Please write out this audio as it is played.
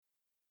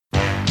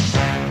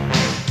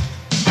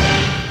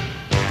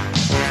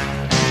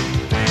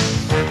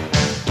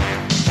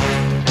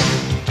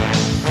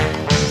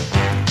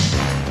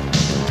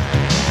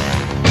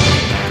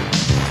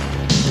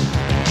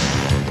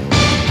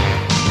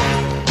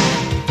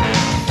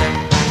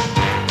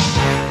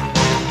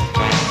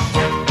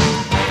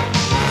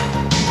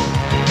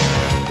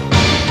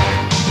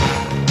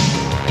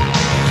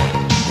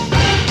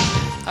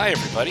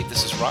everybody.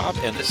 This is Rob,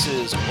 and this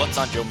is What's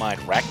on Your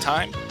Mind Rack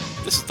Time.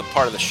 This is the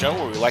part of the show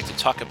where we like to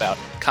talk about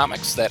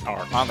comics that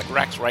are on the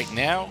racks right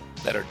now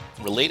that are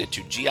related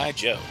to G.I.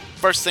 Joe.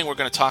 First thing we're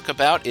going to talk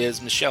about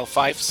is Michelle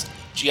Pfeiffer's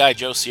G.I.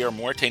 Joe Sierra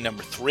Muerte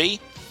number 3.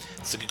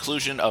 It's the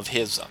conclusion of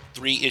his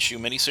 3-issue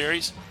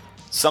miniseries.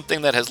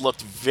 Something that has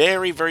looked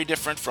very, very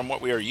different from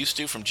what we are used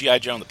to from G.I.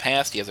 Joe in the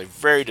past. He has a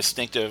very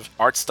distinctive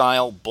art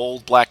style,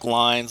 bold black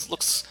lines,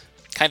 looks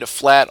kind of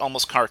flat,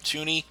 almost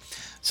cartoony.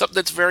 Something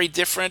that's very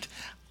different.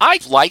 I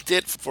liked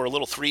it for a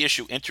little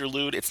 3-issue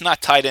interlude. It's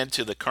not tied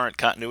into the current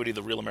continuity of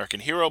the Real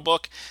American Hero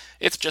book.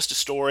 It's just a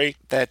story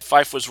that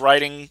Fife was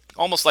writing,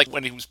 almost like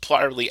when he was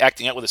probably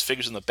acting out with his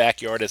figures in the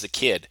backyard as a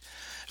kid.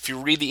 If you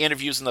read the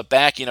interviews in the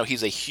back, you know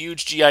he's a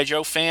huge G.I.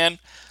 Joe fan,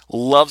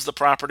 loves the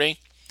property.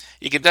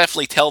 You can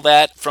definitely tell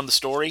that from the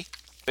story.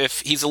 If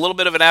he's a little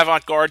bit of an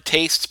avant-garde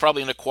taste, it's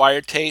probably an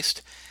acquired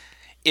taste.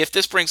 If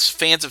this brings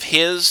fans of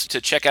his to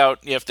check out,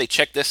 if they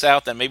check this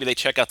out, then maybe they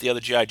check out the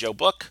other G.I. Joe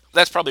book.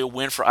 That's probably a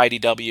win for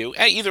IDW.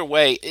 And either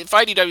way, if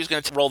IDW is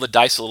going to roll the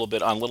dice a little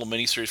bit on little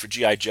miniseries for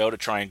G.I. Joe to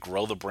try and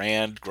grow the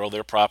brand, grow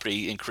their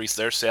property, increase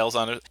their sales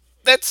on it,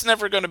 that's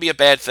never going to be a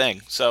bad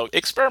thing. So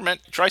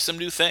experiment, try some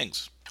new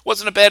things.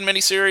 Wasn't a bad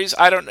miniseries.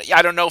 I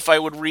don't know if I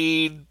would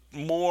read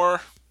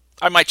more.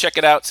 I might check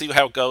it out, see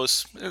how it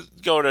goes.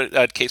 Go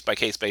to a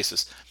case-by-case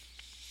basis.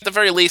 At the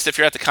very least, if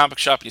you're at the comic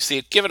shop and you see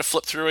it, give it a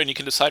flip through and you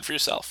can decide for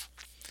yourself.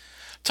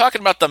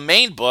 Talking about the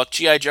main book,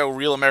 G.I. Joe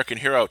Real American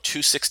Hero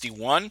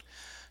 261.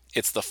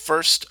 It's the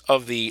first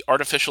of the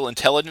artificial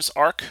intelligence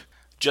arc,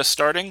 just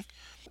starting.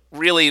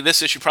 Really,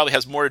 this issue probably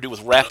has more to do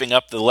with wrapping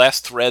up the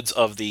last threads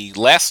of the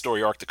last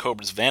story arc, the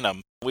Cobra's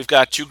Venom. We've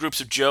got 2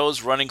 groups of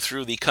Joes running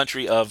through the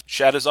country of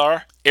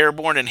Shadazar.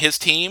 Airborne and his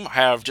team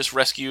have just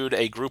rescued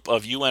a group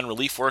of UN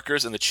relief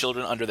workers and the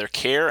children under their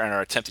care and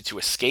are attempting to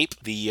escape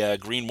the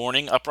Green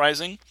Morning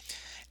uprising.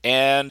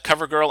 And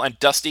CoverGirl and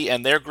Dusty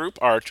and their group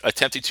are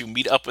attempting to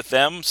meet up with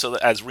them so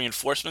that, as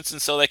reinforcements,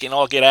 and so they can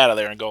all get out of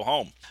there and go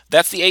home.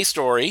 That's the A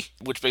story,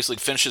 which basically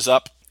finishes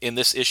up in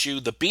this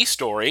issue. The B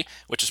story,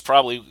 which is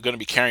probably going to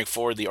be carrying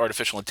forward the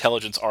artificial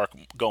intelligence arc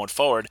going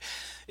forward,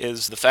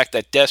 is the fact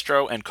that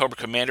Destro and Cobra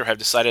Commander have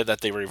decided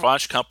that the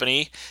Revanche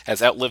Company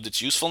has outlived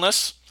its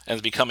usefulness and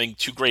is becoming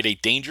too great a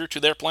danger to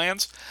their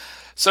plans.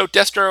 So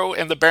Destro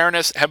and the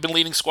Baroness have been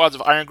leading squads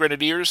of Iron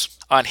Grenadiers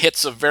on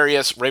hits of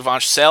various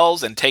Revanche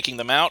cells and taking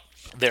them out.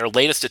 Their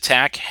latest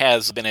attack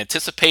has been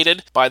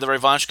anticipated by the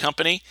Revanche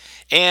Company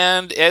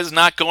and is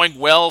not going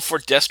well for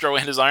Destro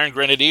and his Iron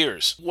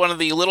Grenadiers. One of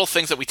the little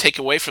things that we take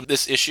away from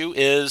this issue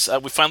is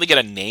we finally get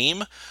a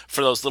name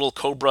for those little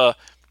Cobra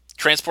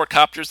transport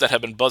copters that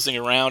have been buzzing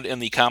around in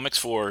the comics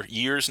for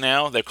years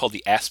now. They're called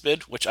the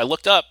Aspid, which I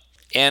looked up,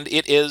 and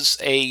it is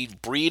a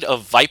breed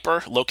of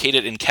Viper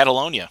located in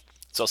Catalonia.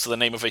 It's also the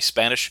name of a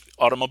Spanish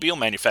automobile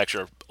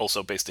manufacturer,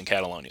 also based in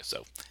Catalonia.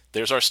 So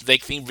there's our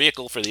snake-themed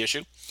vehicle for the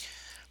issue.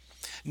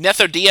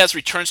 Netho Diaz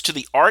returns to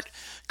the art,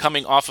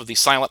 coming off of the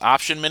Silent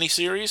Option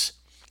miniseries.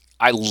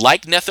 I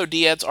like Netho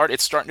Diaz's art.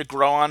 It's starting to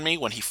grow on me.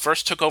 When he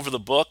first took over the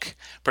book,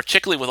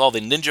 particularly with all the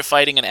ninja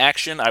fighting and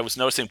action, I was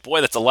noticing,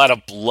 boy, that's a lot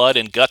of blood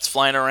and guts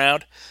flying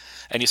around.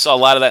 And you saw a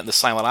lot of that in the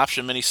Silent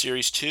Option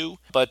miniseries too.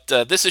 But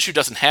this issue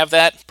doesn't have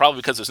that, probably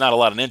because there's not a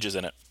lot of ninjas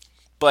in it.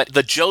 But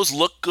the Joes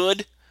look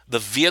good. The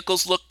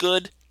vehicles look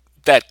good.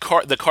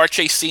 The car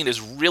chase scene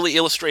is really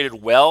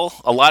illustrated well.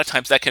 A lot of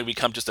times that can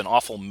become just an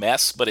awful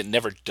mess, but it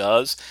never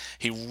does.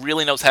 He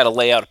really knows how to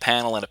lay out a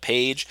panel and a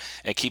page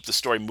and keep the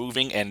story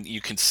moving, and you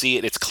can see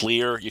it. It's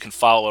clear. You can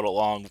follow it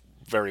along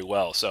very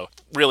well. So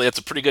really, it's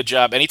a pretty good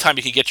job. Anytime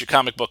you can get your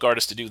comic book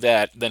artist to do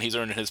that, then he's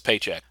earning his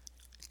paycheck.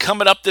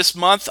 Coming up this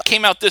month,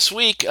 came out this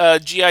week,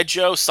 G.I.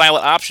 Joe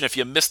Silent Option. If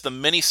you missed the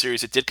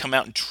miniseries, it did come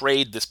out in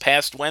trade this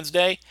past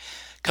Wednesday.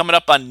 Coming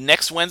up on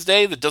next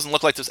Wednesday, that doesn't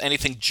look like there's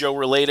anything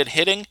Joe-related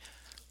hitting.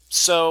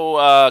 So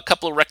a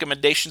couple of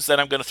recommendations that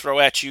I'm going to throw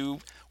at you.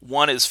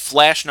 One is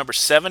Flash number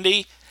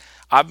 70.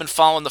 I've been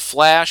following The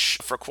Flash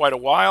for quite a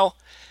while.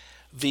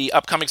 The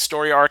upcoming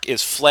story arc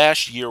is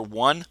Flash Year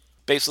 1,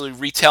 basically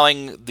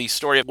retelling the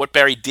story of what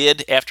Barry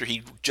did after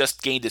he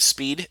just gained his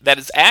speed. That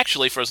is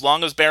actually, for as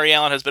long as Barry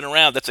Allen has been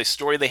around, that's a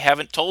story they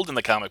haven't told in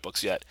the comic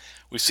books yet.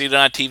 We've seen it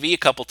on TV a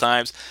couple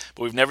times,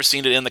 but we've never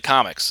seen it in the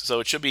comics. So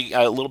it should be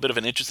a little bit of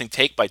an interesting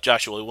take by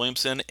Joshua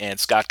Williamson and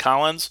Scott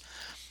Collins.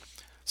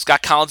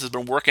 Scott Collins has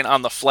been working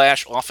on The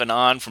Flash off and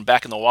on from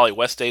back in the Wally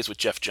West days with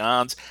Jeff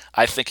Johns.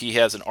 I think he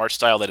has an art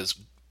style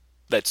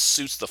that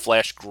suits The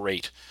Flash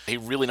great. He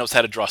really knows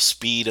how to draw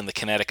speed and the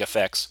kinetic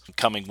effects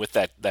coming with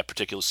that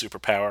particular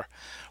superpower.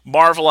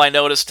 Marvel, I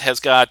noticed, has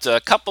got a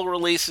couple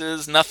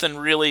releases, nothing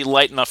really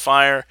lighting a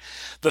fire.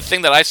 The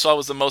thing that I saw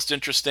was the most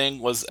interesting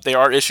was they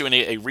are issuing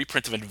a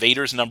reprint of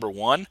Invaders number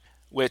 1,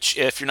 which,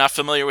 if you're not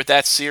familiar with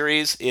that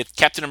series, it's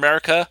Captain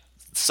America,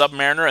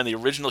 Submariner, and the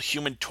original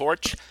Human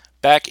Torch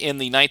back in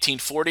the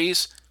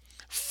 1940s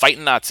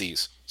fighting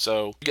Nazis.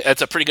 So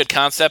it's a pretty good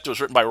concept. It was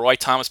written by Roy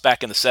Thomas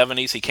back in the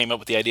 70s. He came up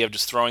with the idea of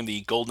just throwing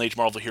the Golden Age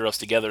Marvel heroes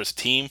together as a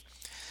team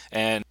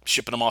and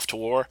shipping them off to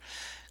war.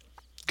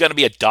 going to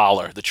be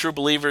 $1. The True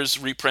Believers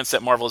reprints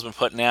that Marvel has been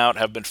putting out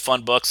have been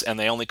fun books, and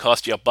they only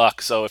cost you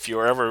 $1. So if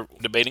you're ever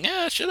debating,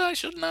 should I,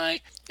 shouldn't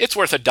I? It's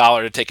worth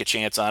 $1 to take a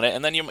chance on it,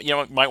 and then you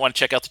might want to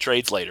check out the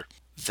trades later.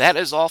 That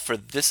is all for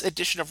this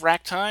edition of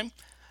Rack Time.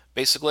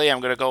 Basically, I'm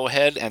going to go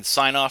ahead and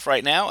sign off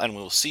right now, and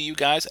we'll see you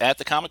guys at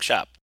the comic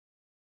shop.